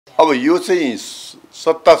अब यो चाहिँ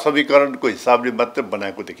सत्ता समीकरणको हिसाबले मात्र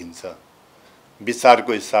बनाएको देखिन्छ।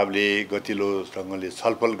 विचारको हिसाबले गतिलो ढङ्गले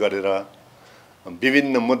छलफल गरेर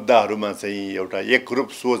विभिन्न मुद्दाहरूमा चाहिँ एउटा एकरूप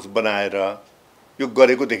सोच बनाएर यो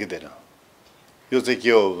गरेको देखिँदैन। यो चाहिँ के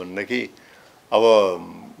हो भन्दाखेरि अब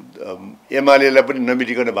एमालेलाई पनि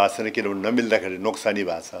नमिलिकन भएको छैन, किनभने नमिल्दाखेरि नोक्सानी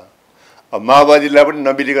भएको छ। अब माओवादीलाई पनि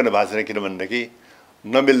नमिलिकन भएको छैन, किन भनेदेखि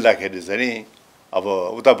नमिल्दाखेरि चाहिँ अब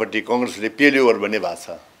उतापट्टि कांग्रेसले पेल्योवर भन्ने भएको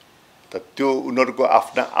छ। त त्यो उनीहरूको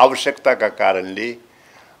आफ्ना आवश्यकताका कारणले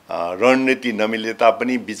रणनीति नमिले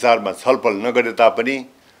तापनि विचारमा छलफल नगरे तापनि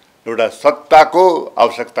एउटा सत्ताको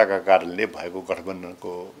आवश्यकताका कारणले भएको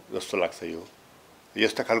गठबन्धनको जस्तो लाग्छ। यो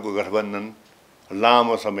यस्तो खालको गठबन्धन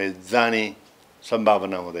लामो समय जाने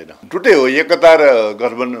सम्भावना हुँदैन। टुटै हो एकता र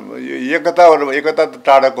गठबन्धन। एकता त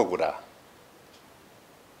टाढाको कुरा,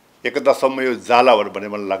 एकतासम्म यो जाला हो भन्ने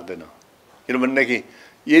मलाई लाग्दैन। किनभनेदेखि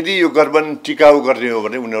यदि यो गठबन्धन टिकाउ गर्ने हो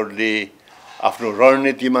भने उनीहरूले आफ्नो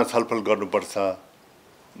रणनीतिमा छलफल गर्नुपर्छ,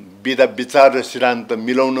 विचार र सिद्धान्त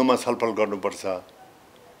मिलाउनमा छलफल गर्नुपर्छ,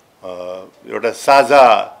 एउटा साझा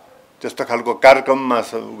त्यस्तो खालको कार्यक्रममा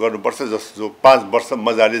गर्नुपर्छ जो 5 वर्ष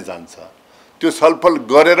मजाले जान्छ। त्यो छलफल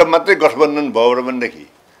गरेर मात्रै गठबन्धन भयो भनेदेखि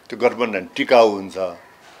त्यो गठबन्धन टिकाउ हुन्छ।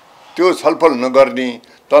 त्यो छलफल नगर्ने,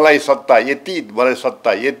 तँलाई सत्ता यति, मलाई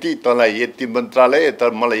सत्ता यति, तँलाई यति मन्त्रालय,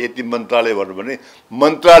 तर मलाई यति मन्त्रालय भन्नु भने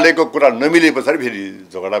मन्त्रालयको कुरा नमिले पछाडि फेरि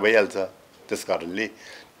झगडा भइहाल्छ। त्यस कारणले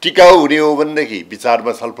टिकाउ हुने हो भनेदेखि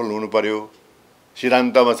विचारमा छलफल हुनु पर्यो,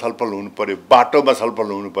 सिद्धान्तमा छलफल हुनु पर्यो, बाटोमा छलफल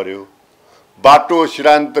हुनु पर्यो। बाटो,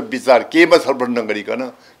 सिद्धान्त, विचार केहीमा छलफल नगरिकन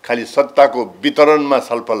खालि सत्ताको वितरणमा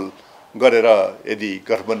छलफल गरेर यदि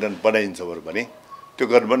गठबन्धन बनाइन्छ भने त्यो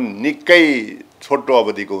गठबन्धन निकै छोटो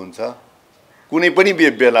अवधिको हुन्छ, कुनै पनि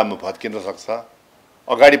बेलामा भत्किन सक्छ।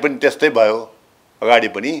 अगाडि पनि त्यस्तै भयो। अगाडि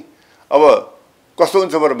पनि अब कस्तो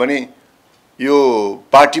हुन्छ भने यो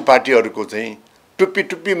पार्टीहरूको चाहिँ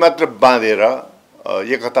टुप्पी मात्र बाँधेर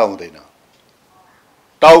एकता हुँदैन।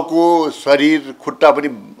 टाउको, शरीर, खुट्टा पनि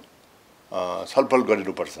छलफल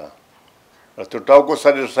गरिनुपर्छ र त्यो टाउको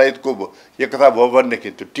शरीर सहितको एकता भयो भनेदेखि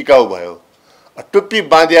त्यो टिकाउ भयो। टुप्पी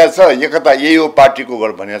बाँधिया छ, एकता यही हो पार्टीको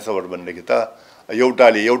भनेको छ भनेदेखि त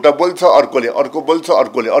एउटाले एउटा बोल्छ, अर्कोले अर्को बोल्छ,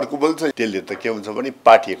 अर्कोले अर्को बोल्छ। त्यसले त के हुन्छ भने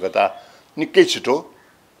पार्टी एकता निकै छिटो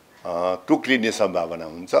टुक्रिने सम्भावना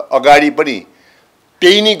हुन्छ। अगाडि पनि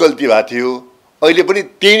त्यही नै गल्ती भएको थियो, अहिले पनि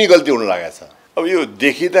त्यही नै गल्ती हुन लागेको छ। अब यो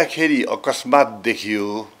देखिँदाखेरि अकस्मात देखियो,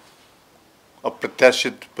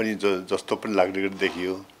 अप्रत्याशित पनि जस्तो पनि लाग्ने गरी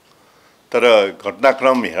देखियो, तर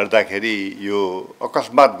घटनाक्रम हेर्दाखेरि यो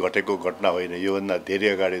अकस्मात घटेको घटना होइन। योभन्दा धेरै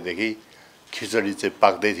अगाडिदेखि खिचडी चाहिँ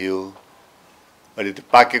पाक्दै थियो। अहिले त्यो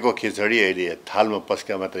पाकेको खिचडी अहिले थालमा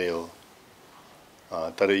पस्का मात्रै हो।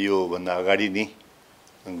 तर योभन्दा अगाडि नै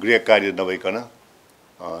गृह कार्य नभइकन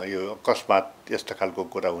यो अकस्मात यस्तो खालको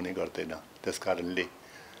कुरा हुने गर्दैन। त्यस कारणले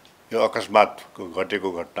यो अकस्मात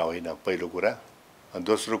घटेको घटना होइन, पहिलो कुरा।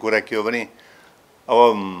 दोस्रो कुरा के हो भने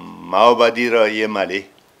अब माओवादी र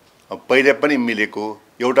एमाले पहिले पनि मिलेको,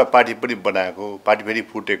 एउटा पार्टी पनि बनाएको, पार्टी फेरि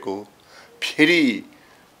फुटेको, फेरि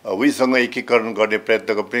उहीसँग एकीकरण गर्ने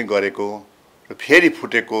प्रयत्न पनि गरेको र फेरि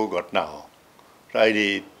फुटेको घटना हो र अहिले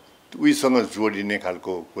उहीसँग जोडिने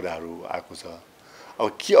खालको कुराहरू आएको छ। अब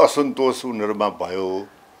के असन्तोष उनीहरूमा भयो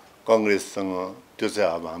कांग्रेससँग, त्यो चाहिँ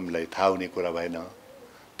अब हामीलाई थाहा हुने कुरा भएन।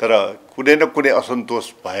 तर कुनै न कुनै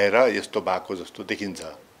असन्तोष भएर यस्तो भएको जस्तो देखिन्छ।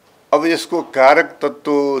 अब यसको कारक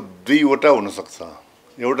तत्त्व दुईवटा हुनसक्छ।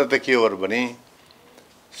 एउटा त के हो भने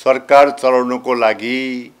सरकार चलाउनको लागि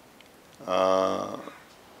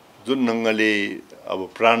जुन ढङ्गले अब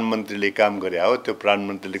प्रधानमन्त्रीले काम गरे हो, त्यो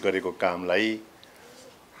प्रधानमन्त्रीले गरेको कामलाई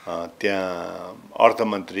त्यहाँ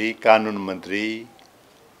अर्थमन्त्री, कानुन मन्त्री,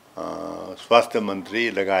 स्वास्थ्य मन्त्री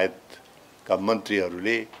लगायतका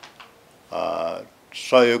मन्त्रीहरूले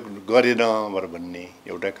सहयोग गरेन भन्ने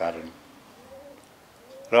एउटा कारण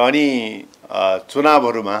र अनि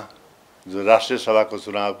चुनावहरूमा जो राष्ट्रिय सभाको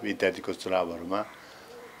चुनाव इत्यादिको चुनावहरूमा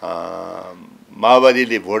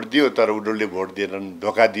माओवादीले भोट दियो तर उनीहरूले भोट दिएनन्,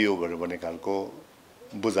 धोका दियो भन्ने खालको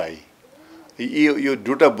बुझाइ। यो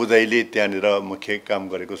दुईटा बुझाइले त्यहाँनिर मुख्य काम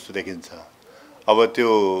गरेको जस्तो देखिन्छ। अब त्यो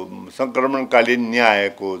सङ्क्रमणकालीन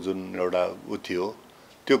न्यायको जुन एउटा थियो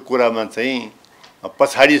त्यो कुरामा चाहिँ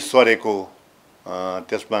पछाडि सरेको,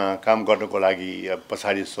 त्यसमा काम गर्नको लागि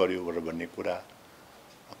पछाडि सर्यो भन्ने कुरा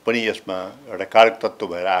पनि यसमा एउटा कारक तत्त्व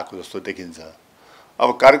भएर आएको जस्तो देखिन्छ।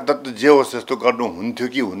 अब कारक तत्त्व जे होस् यस्तो गर्नु हुन्थ्यो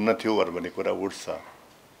कि हुन्न थियो भन्ने कुरा उठ्छ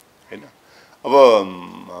हैन। अब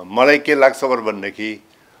मलाई के लाग्छ भनेदेखि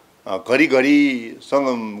घरिघरिसँग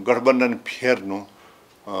गठबन्धन फेर्नु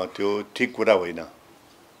त्यो ठिक कुरा होइन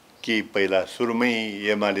कि पहिला सुरुमै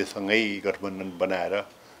एमालेसँगै गठबन्धन बनाएर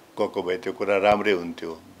गएको भए त्यो कुरा राम्रै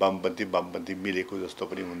हुन्थ्यो, वामपन्थी मिलेको जस्तो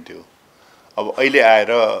पनि हुन्थ्यो। अब अहिले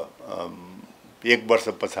आएर 1 वर्ष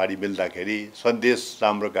पछाडि मिल्दाखेरि सन्देश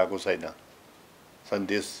राम्रो गएको छैन,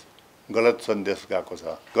 गलत सन्देश गएको छ।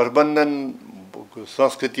 गठबन्धन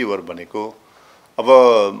संस्कृतिहरू भनेको अब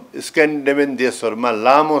स्क्यान्डिनेभियन देशहरूमा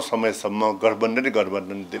लामो समयसम्म गठबन्धन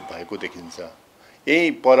भएको देखिन्छ।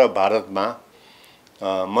 यही पर भारतमा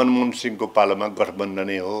मनमोहन सिंहको पालामा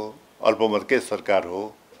गठबन्धनै हो, अल्पमतकै सरकार हो,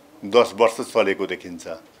 10 वर्ष चलेको देखिन्छ।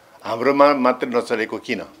 हाम्रोमा मात्र नचलेको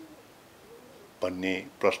किन भन्ने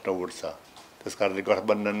प्रश्न उठ्छ। त्यसकारणले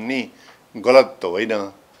गठबन्धन नि गलत त होइन,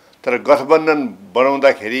 तर गठबन्धन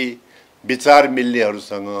बनाउँदाखेरि विचार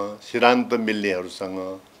मिल्नेहरूसँग, सिद्धान्त मिल्नेहरूसँग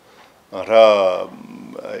र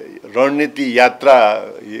रणनीति यात्रा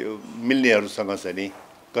मिल्नेहरूसँग चाहिँ नि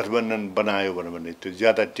गठबन्धन बनायो भने त्यो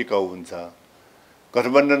ज्यादा टिकाउ हुन्छ।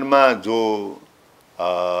 गठबन्धनमा जो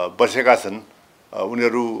बसेका छन्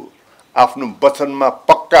उनीहरू आफ्नो वचनमा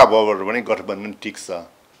पक्का भयो भने गठबन्धन टिक्छ।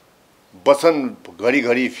 वचन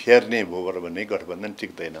घरिघरि फेर्ने भयो भने गठबन्धन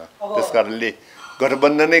टिक्दैन। त्यसकारणले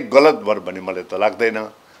गठबन्धनै गलत भयो भने मलाई त लाग्दैन।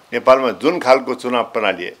 नेपालमा जुन खालको चुनाव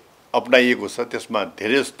प्रणाली अपनाइएको छ त्यसमा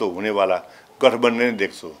धेरै जस्तो हुनेवाला गठबन्धन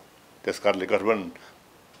देख्छु। त्यसकारणले गठबन्धन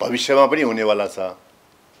भविष्यमा पनि हुनेवाला छ,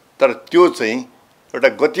 तर त्यो चाहिँ एउटा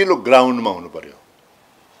गतिलो ग्राउन्डमा हुनु पर्यो।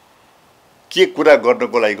 के कुरा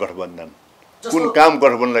गर्नको लागि गठबन्धन, कुन काम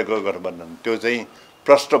गर्नको लागि गठबन्धन, त्यो चाहिँ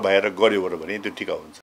प्रष्ट भएर गऱ्यो भने त्यो टिकाउ हुन्छ।